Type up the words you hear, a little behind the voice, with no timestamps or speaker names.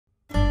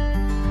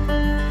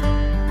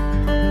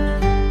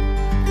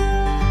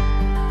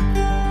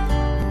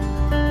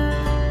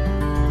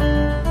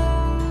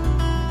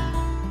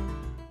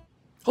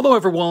Hello,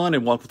 everyone,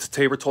 and welcome to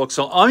Tabor Talk.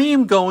 So I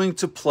am going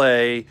to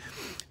play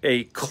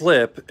a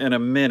clip in a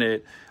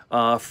minute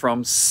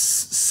from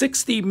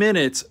 60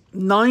 Minutes,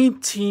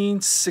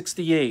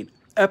 1968,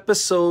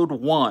 Episode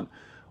 1.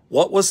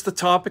 What was the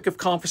topic of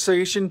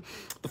conversation?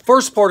 The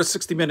first part of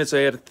 60 Minutes,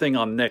 I had a thing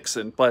on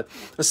Nixon, but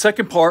the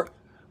second part,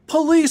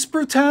 police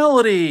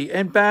brutality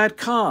and bad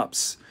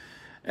cops.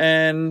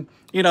 And,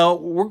 you know,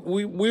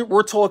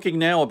 we're talking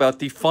now about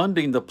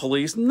defunding the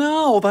police.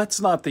 No, that's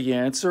not the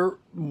answer.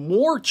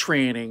 More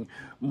training,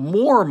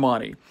 more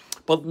money.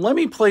 But let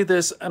me play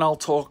this and I'll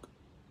talk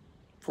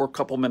for a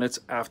couple minutes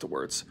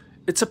afterwards.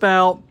 It's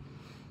about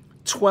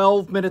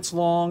 12 minutes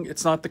long.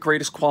 It's not the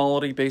greatest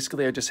quality.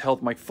 Basically, I just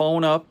held my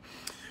phone up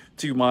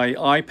to my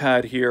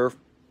iPad here.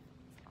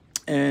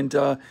 And,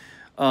 yeah,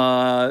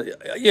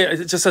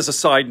 just as a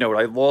side note,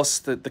 I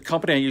lost the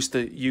company I used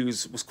to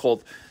use was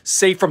called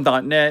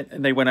SaveFrom.net,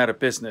 and they went out of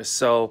business.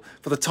 So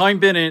for the time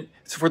being,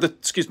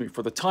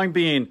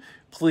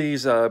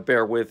 please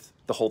bear with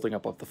the holding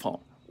up of the phone.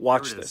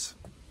 Watch this.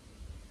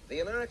 The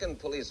American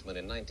policeman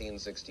in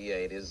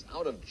 1968 is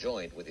out of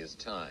joint with his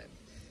time.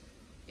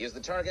 He is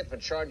the target for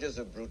charges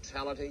of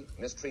brutality,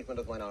 mistreatment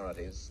of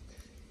minorities.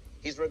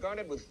 He's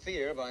regarded with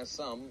fear by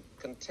some,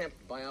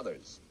 contempt by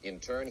others. In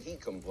turn, he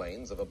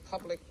complains of a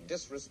public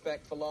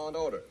disrespect for law and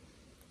order,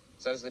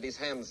 says that he's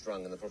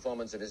hamstrung in the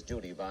performance of his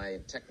duty by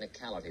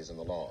technicalities in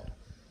the law.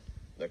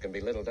 There can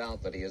be little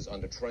doubt that he is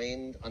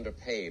undertrained,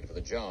 underpaid for the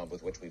job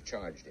with which we've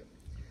charged him.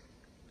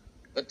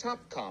 The top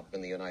cop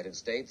in the United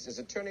States is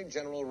Attorney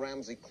General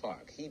Ramsey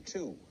Clark. He,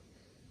 too,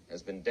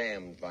 has been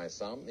damned by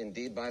some,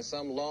 indeed by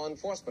some law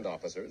enforcement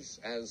officers,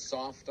 as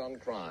soft on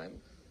crime,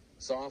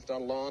 soft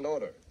on law and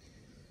order.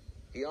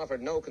 He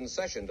offered no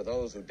concession to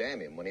those who damn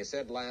him when he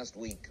said last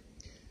week,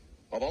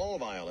 of all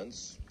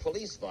violence,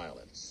 police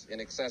violence in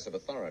excess of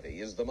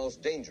authority is the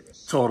most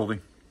dangerous. Totally.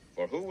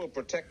 For who will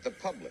protect the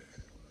public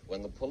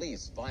when the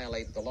police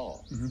violate the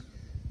law?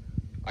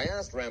 I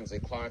asked Ramsey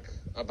Clark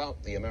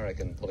about the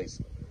American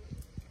policeman.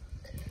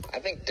 I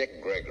think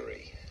Dick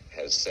Gregory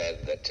has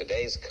said that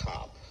today's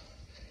cop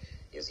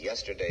is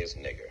yesterday's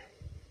nigger.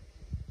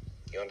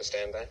 You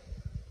understand that?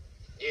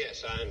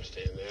 Yes, I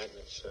understand that.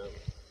 It's,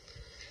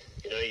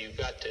 you know, you've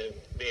got to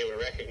be able to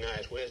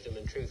recognize wisdom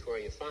and truth where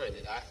you find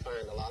it. I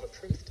find a lot of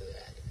truth to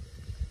that.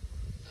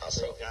 How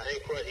so? I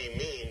think what he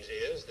means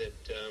is that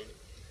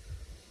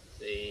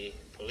the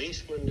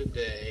policeman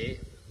today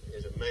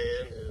is a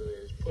man who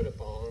is put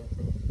upon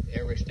from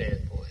every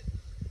standpoint.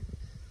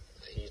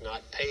 He's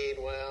not paid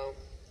well.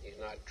 He's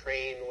not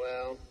trained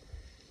well.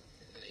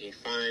 He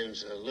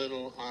finds a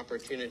little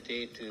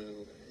opportunity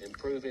to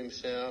improve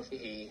himself.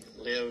 He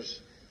lives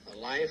a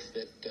life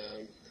that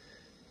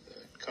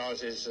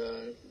causes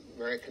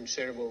very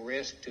considerable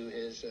risk to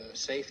his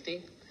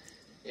safety.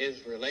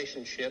 His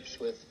relationships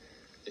with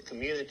the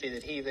community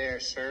that he there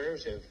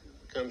serves have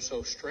become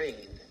so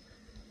strained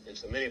in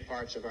so many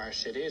parts of our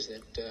cities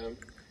that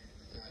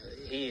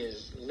he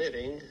is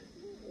living,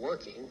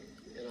 working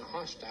in a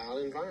hostile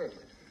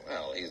environment.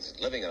 Well, he's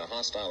living in a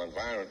hostile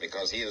environment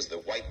because he is the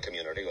white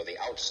community or the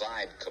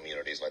outside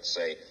community's, let's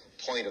say,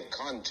 point of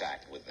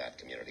contact with that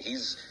community.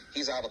 He's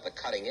out at the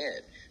cutting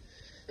edge.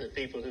 The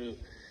people who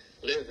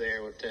live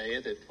there will tell you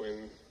that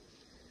when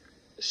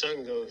the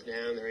sun goes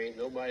down, there ain't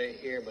nobody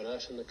here but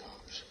us and the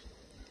cops.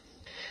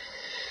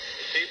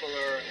 People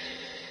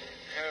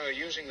are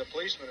using the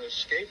policemen as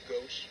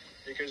scapegoats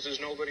because there's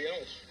nobody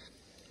else.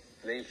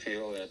 They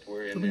feel that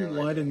we're in Let me there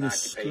like widen an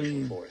this occupation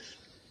screen. force.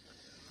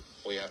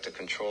 We have to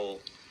control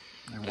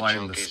And the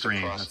widen the junkies,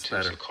 screen. the That's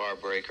prostitutes, better. the car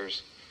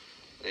breakers,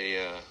 the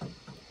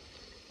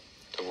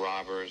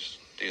robbers,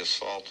 the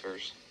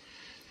assaulters,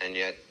 and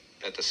yet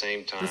at the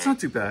same time, That's not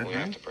too bad, we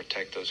right? have to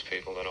protect those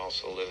people that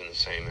also live in the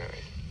same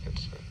area. It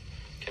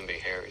can be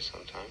hairy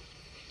sometimes.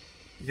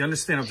 You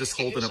understand? I'm just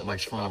holding Here's up so my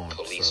much phone. about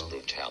police So.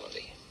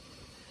 brutality.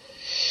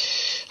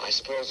 I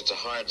suppose it's a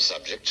hard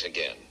subject,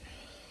 again,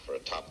 for a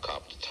top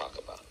cop to talk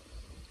about.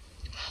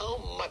 How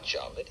much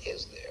of it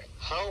is there?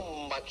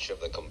 How much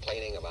of the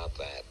complaining about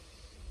that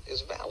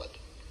is valid?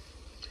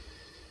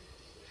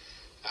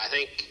 I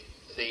think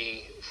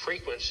the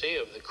frequency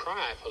of the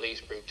cry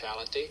police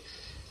brutality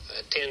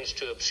tends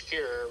to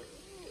obscure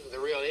the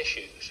real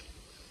issues.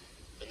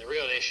 And the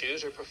real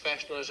issues are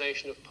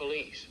professionalization of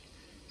police,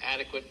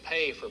 adequate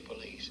pay for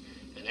police.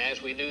 And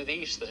as we do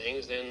these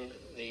things, then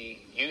the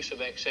use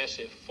of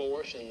excessive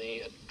force and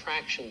the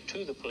attraction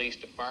to the police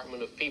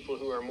department of people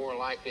who are more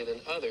likely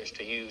than others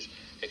to use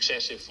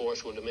excessive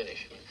force will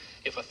diminish.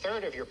 If a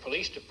third of your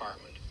police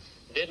department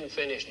didn't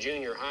finish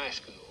junior high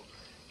school,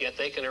 yet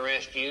they can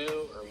arrest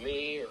you or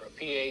me or a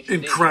PhD.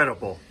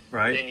 Incredible,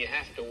 right? Then you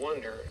have to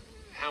wonder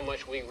how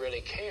much we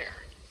really care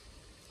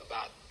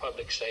about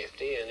public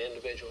safety and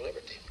individual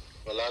liberty.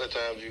 A lot of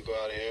times you go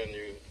out here and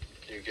you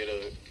get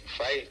a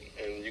fight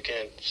and you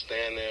can't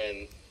stand there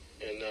and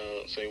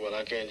say, well,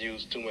 I can't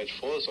use too much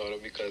force on him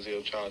because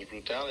he'll charge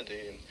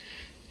brutality, and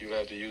you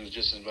have to use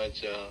just as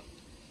much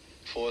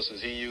force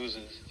as he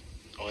uses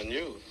on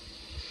you.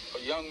 A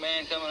young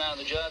man coming out of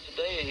the job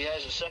today, he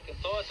has a second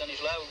thought, then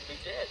he's liable to be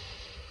dead.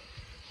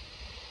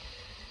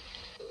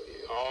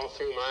 all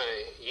through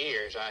my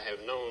years, I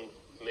have known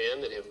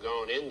men that have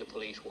gone into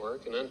police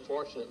work, and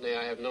unfortunately,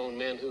 I have known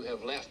men who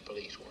have left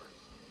police work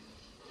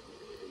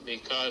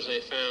because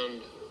they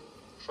found,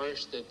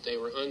 first, that they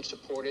were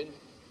unsupported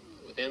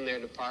within their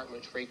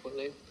departments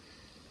frequently.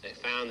 They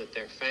found that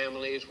their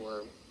families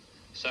were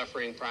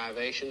suffering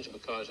privations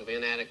because of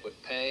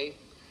inadequate pay.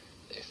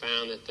 They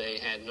found that they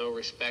had no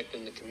respect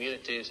in the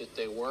communities that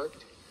they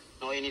worked.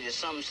 No, you needed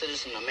some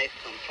citizen to make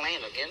a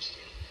complaint against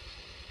him.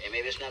 And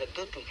maybe it's not a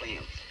good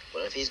complaint,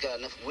 but if he's got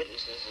enough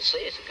witnesses to say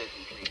it's a good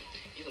complaint,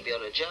 you can be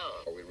out of a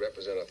job. We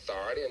represent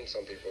authority, and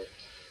some people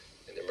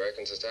in the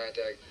American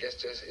society, I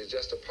guess, is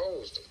just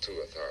opposed to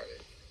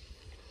authority.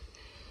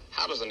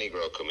 How does the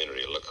Negro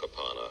community look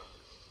upon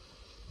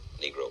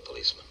a Negro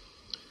policeman?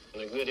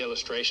 And a good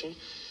illustration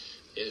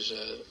is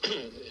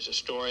a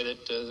story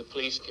that the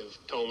police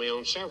have told me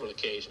on several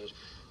occasions,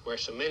 where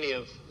so many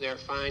of their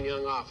fine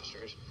young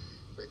officers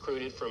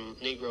recruited from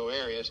Negro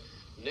areas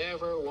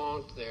never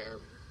want the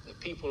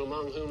people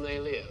among whom they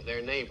live,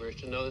 their neighbors,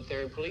 to know that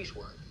they're in police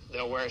work.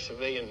 They'll wear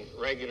civilian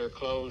regular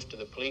clothes to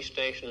the police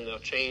station, and they'll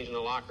change in a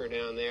locker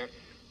down there,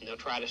 and they'll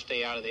try to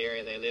stay out of the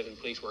area they live in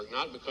police work,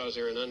 not because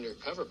they're in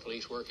undercover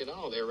police work at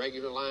all. They're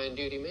regular line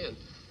duty men,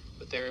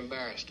 but they're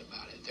embarrassed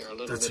about it. They're a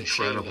little bit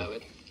ashamed of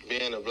it.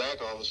 Being a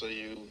black officer,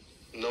 you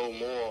know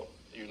more,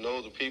 you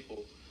know the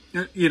people.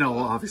 You know,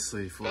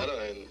 obviously, for better,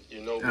 and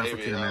you know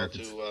maybe how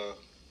to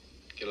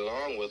get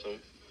along with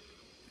them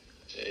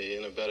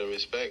in a better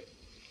respect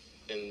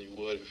than you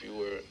would if you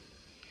were,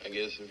 I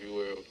guess, if you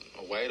were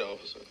a white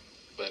officer.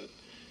 But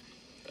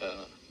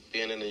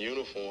being in the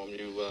uniform,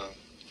 you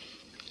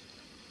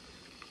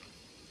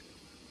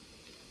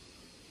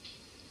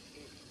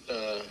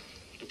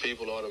the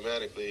people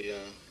automatically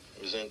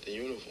resent the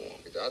uniform.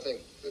 I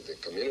think that the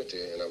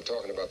community, and I'm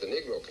talking about the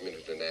Negro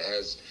community now,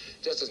 has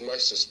just as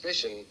much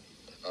suspicion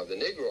of the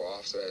Negro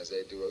officer as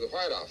they do of the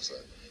white officer.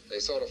 They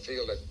sort of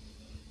feel that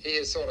he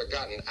has sort of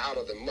gotten out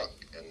of the muck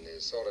and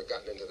has sort of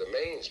gotten into the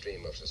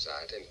mainstream of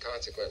society, and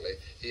consequently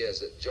he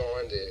has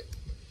joined the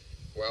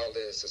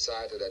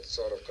society that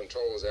sort of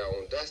controls their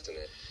own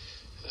destiny.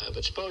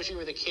 But suppose you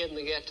were the kid in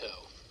the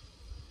ghetto,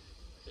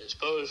 and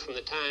suppose from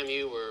the time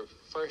you were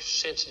first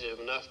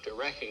sensitive enough to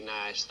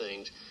recognize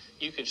things,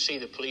 you could see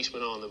the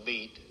policeman on the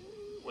beat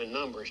when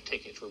numbers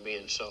tickets were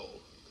being sold.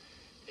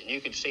 And you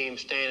could see him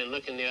standing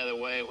looking the other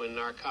way when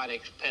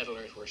narcotics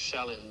peddlers were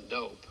selling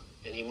dope,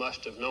 and he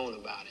must have known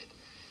about it.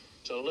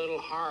 It's a little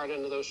hard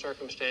under those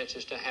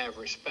circumstances to have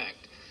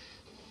respect.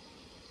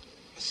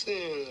 I've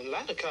seen a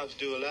lot of cops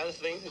do a lot of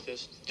things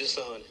that's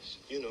dishonest,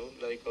 you know,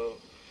 like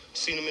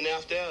seen them in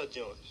after-hour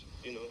joints,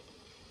 you know.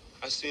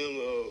 I see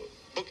them,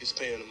 bookies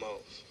paying them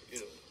off, you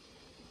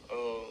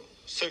know.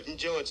 Certain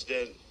joints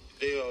that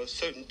there are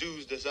certain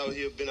dudes that's out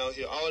here, been out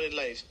here all their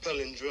lives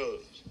peddling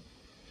drugs.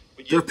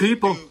 But they're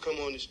people. Dude come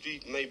on the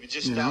street, maybe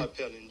just start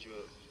peddling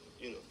drugs.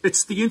 You know.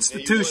 It's the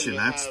institution.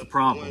 That's the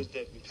problem. The ones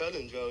that be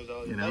peddling drugs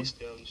all their lives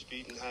on the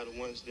street, and how the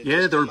ones that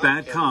yeah, they're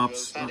bad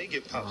cops. cops. How they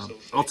get popped so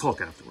fast. I'll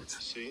talk afterwards.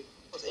 See?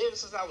 Ever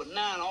since I was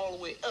 9 all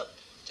the way up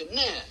to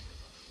now,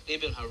 they've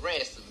been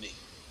harassing me.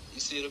 You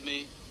see what I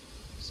mean?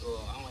 So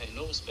I don't have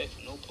no respect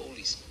for no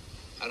police.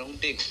 I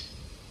don't dig it.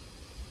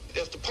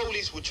 If the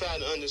police would try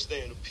to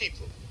understand the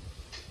people,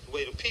 the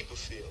way the people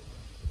feel,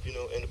 you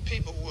know, and the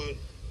people would,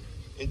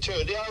 in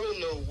turn, they already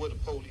know what the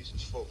police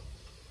is for.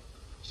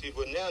 See,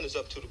 but now it's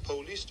up to the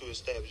police to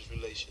establish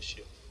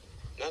relationship,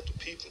 not the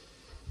people.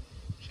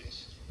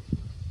 See?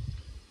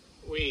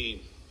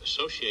 We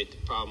associate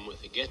the problem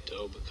with the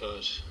ghetto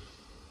because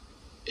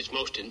it's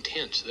most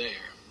intense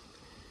there.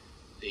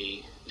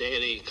 The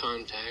daily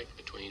contact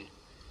between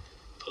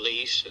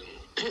police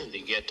and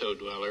the ghetto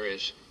dweller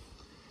is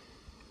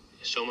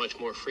so much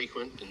more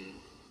frequent and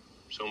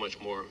so much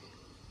more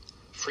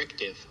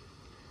frictive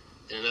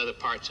than in other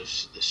parts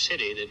of the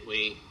city that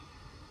we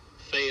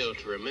fail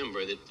to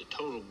remember that the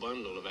total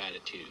bundle of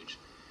attitudes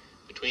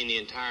between the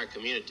entire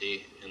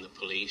community and the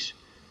police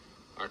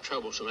are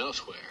troublesome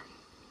elsewhere.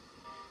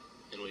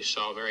 And we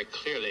saw very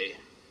clearly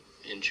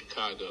in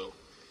Chicago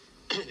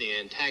the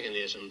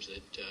antagonisms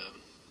that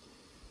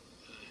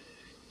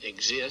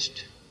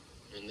exist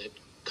and that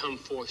come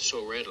forth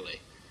so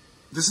readily.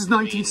 This is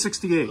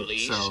 1968,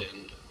 police so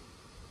and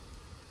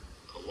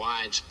a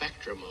wide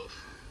spectrum of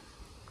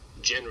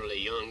generally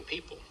young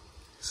people.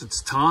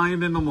 Since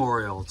time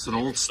immemorial, it's an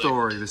old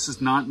story. This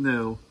is not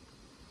new.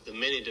 The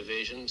many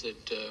divisions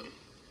that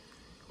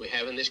we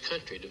have in this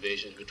country,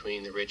 divisions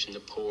between the rich and the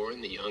poor,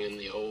 and the young and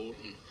the old,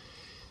 and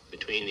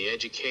between the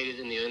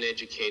educated and the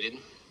uneducated.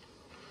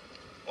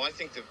 Well, I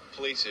think the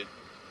police are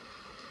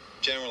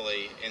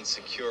generally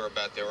insecure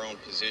about their own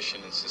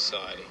position in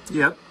society.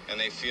 Yep. And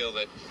they feel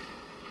that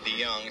the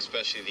young,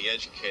 especially the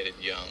educated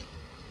young,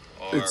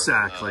 are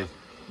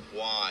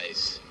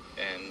wise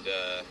and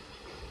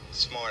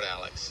smart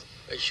Alex.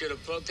 They should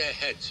have broke their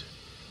heads.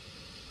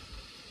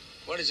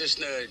 What is this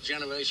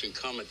generation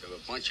coming to?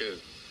 A bunch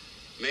of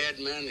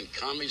madmen and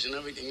commies and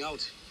everything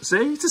else? See,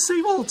 it's the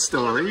same old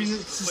story.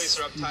 It's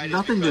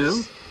nothing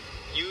new.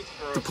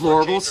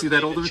 Deplorable, see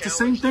that older, it's the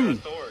same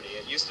thing.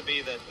 used to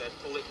be that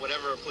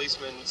whatever a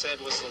policeman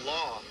said was the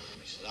law.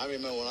 I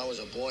remember when I was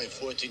a boy,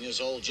 14 years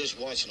old, just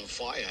watching a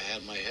fire, I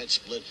had my head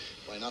split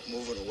by not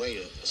moving away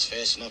as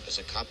fast enough as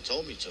a cop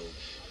told me to.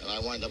 And I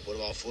wind up with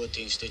about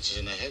 14 stitches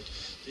in the head.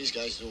 These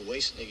guys do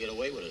waste and they get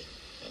away with it.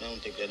 And I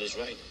don't think that is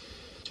right.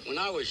 When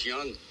I was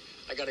young,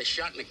 I got a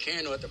shot in the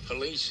can at the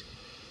police.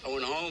 I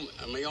went home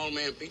and my old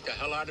man beat the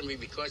hell out of me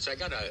because I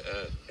got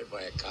hit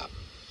by a cop.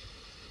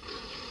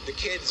 The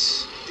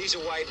kids, these are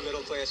white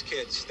middle-class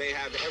kids. They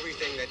have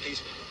everything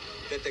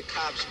that the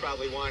cops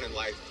probably want in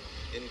life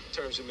in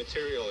terms of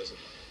materialism.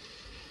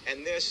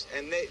 And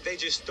they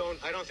just don't,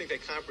 I don't think they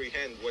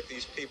comprehend what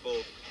these people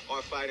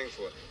are fighting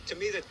for. To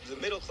me, the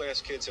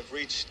middle-class kids have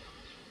reached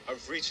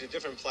a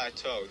different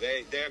plateau.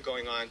 They're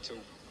going on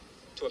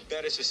to a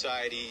better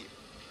society,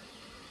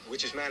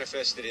 which is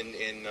manifested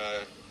in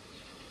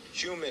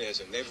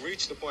humanism. They've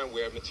reached the point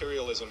where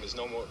materialism is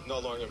no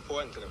longer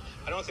important to them.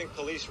 I don't think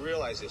police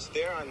realize this.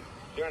 They're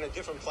on a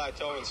different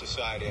plateau in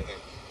society, I think.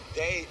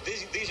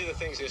 These are the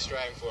things they're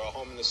striving for, a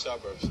home in the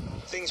suburbs,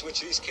 things which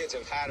these kids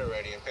have had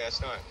already and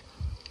passed on.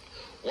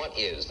 What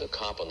is the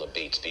cop on the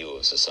beat's view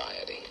of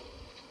society?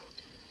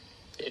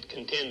 It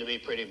can tend to be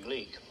pretty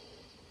bleak.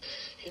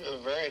 You know,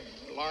 a very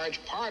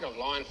large part of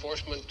law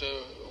enforcement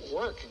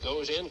work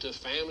goes into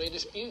family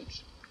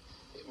disputes.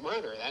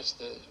 Murder, that's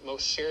the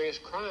most serious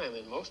crime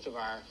in most of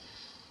our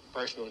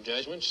personal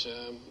judgments.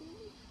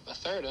 A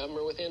third of them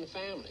are within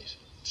families.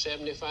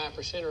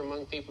 75% are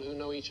among people who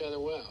know each other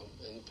well.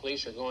 And the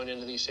police are going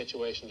into these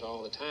situations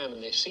all the time,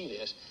 and they see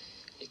this.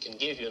 It can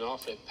give you an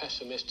awfully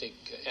pessimistic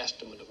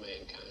estimate of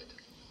mankind.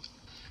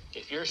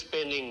 If you're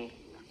spending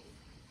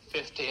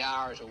 50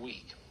 hours a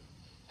week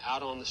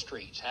out on the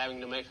streets,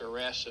 having to make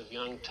arrests of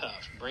young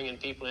toughs, bringing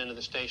people into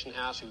the station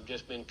house who've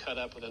just been cut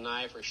up with a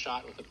knife or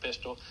shot with a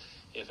pistol,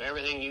 if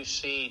everything you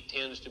see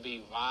tends to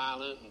be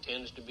violent and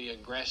tends to be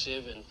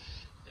aggressive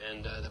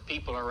and the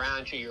people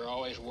around you, you're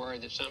always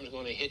worried that something's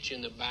going to hit you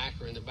in the back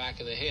or in the back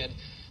of the head,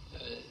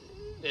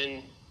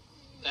 then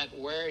that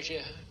wears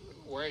you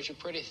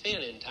pretty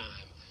thin in time.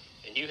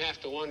 And you have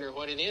to wonder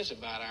what it is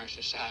about our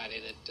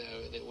society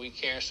that we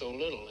care so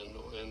little,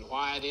 and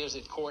why it is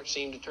that courts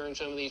seem to turn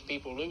some of these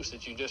people loose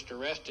that you just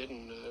arrested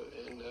and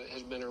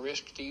has been a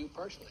risk to you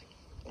personally.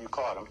 You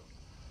caught him,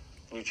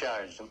 and you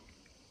charged him,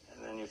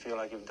 and then you feel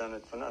like you've done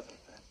it for nothing.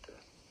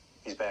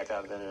 He's back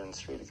out there in the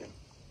street again.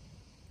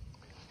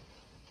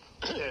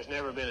 There's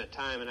never been a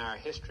time in our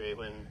history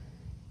when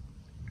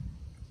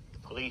the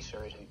police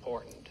are as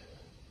important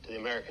to the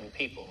American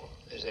people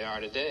as they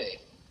are today.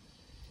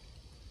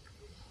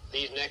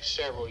 These next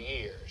several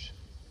years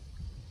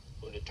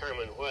will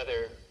determine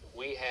whether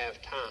we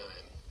have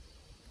time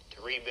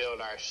to rebuild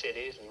our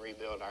cities and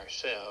rebuild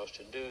ourselves,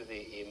 to do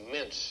the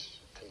immense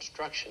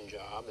construction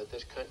job that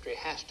this country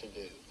has to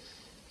do.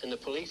 And the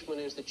policeman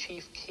is the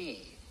chief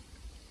key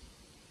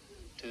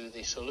to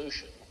the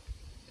solution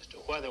as to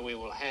whether we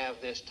will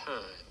have this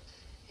time.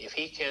 If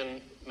he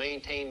can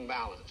maintain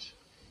balance,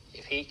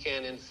 if he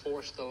can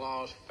enforce the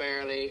laws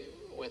fairly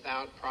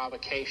without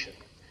provocation,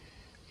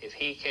 if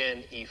he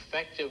can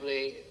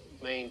effectively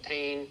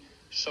maintain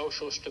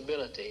social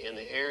stability in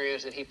the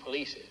areas that he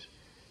polices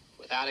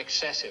without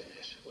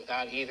excessiveness,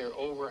 without either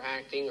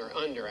overacting or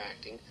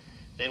underacting,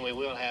 then we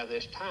will have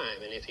this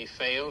time. And if he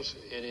fails,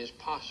 it is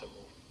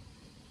possible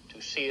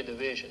to see a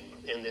division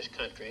in this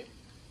country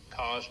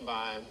caused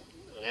by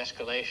an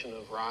escalation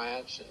of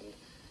riots and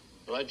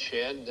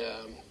bloodshed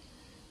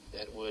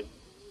that would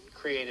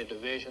create a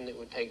division that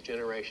would take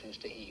generations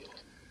to heal.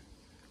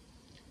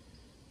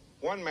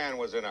 One man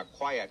was in a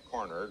quiet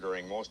corner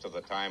during most of the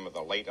time of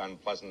the late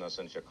unpleasantness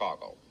in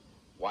Chicago,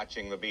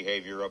 watching the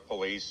behavior of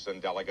police and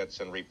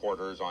delegates and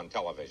reporters on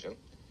television,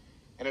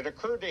 and it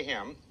occurred to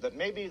him that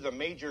maybe the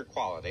major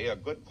quality a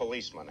good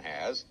policeman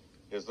has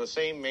is the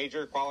same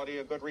major quality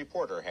a good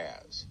reporter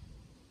has,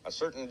 a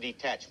certain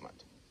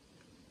detachment.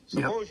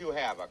 Suppose you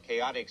have a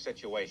chaotic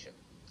situation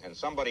and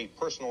somebody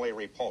personally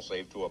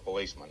repulsive to a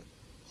policeman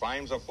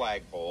climbs a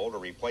flagpole to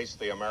replace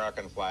the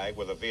American flag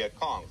with a Viet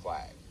Cong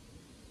flag.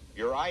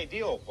 Your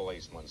ideal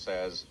policeman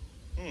says,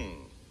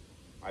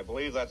 I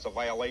believe that's a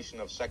violation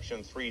of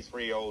Section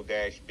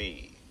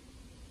 330-B.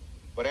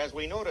 But as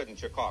we noted in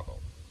Chicago,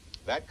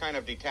 that kind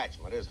of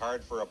detachment is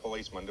hard for a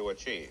policeman to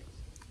achieve.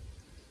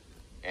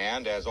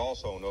 And as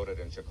also noted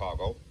in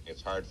Chicago,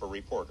 it's hard for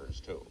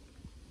reporters, too.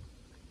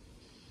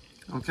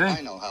 Okay.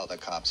 I know how the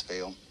cops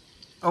feel.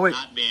 Oh, wait.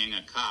 Not being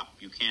a cop,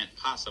 you can't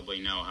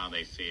possibly know how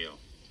they feel.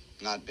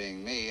 Not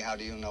being me, how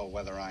do you know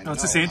whether I know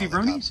it's how Sandy the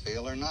Rooney? cops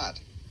feel or not?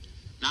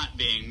 Not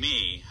being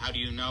me, how do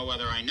you know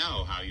whether I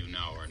know how you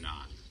know or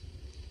not?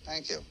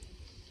 Thank you.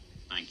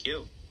 Thank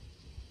you.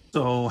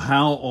 So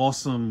how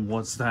awesome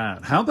was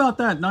that? How about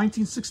that?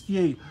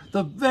 1968,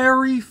 the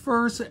very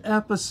first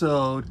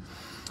episode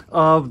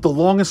of the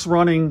longest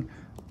running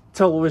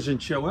television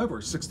show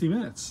ever, 60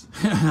 Minutes.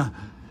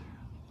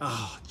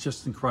 Oh,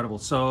 just incredible.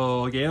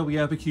 So yeah, we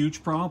have a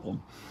huge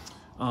problem.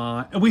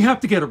 And we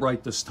have to get it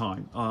right this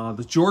time.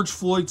 The George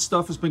Floyd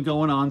stuff has been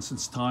going on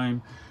since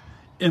time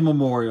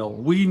Immemorial.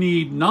 We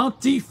need not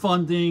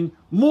defunding,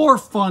 more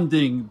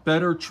funding,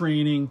 better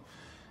training,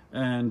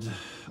 and,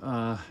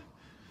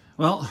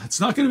 well, it's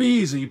not going to be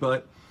easy,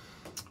 but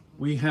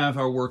we have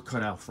our work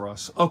cut out for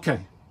us.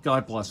 Okay,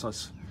 God bless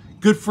us.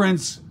 Good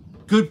friends,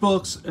 good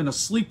books, and a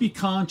sleepy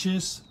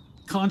conscience,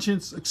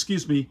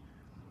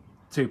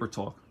 Tabor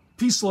Talk.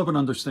 Peace, love, and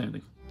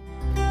understanding.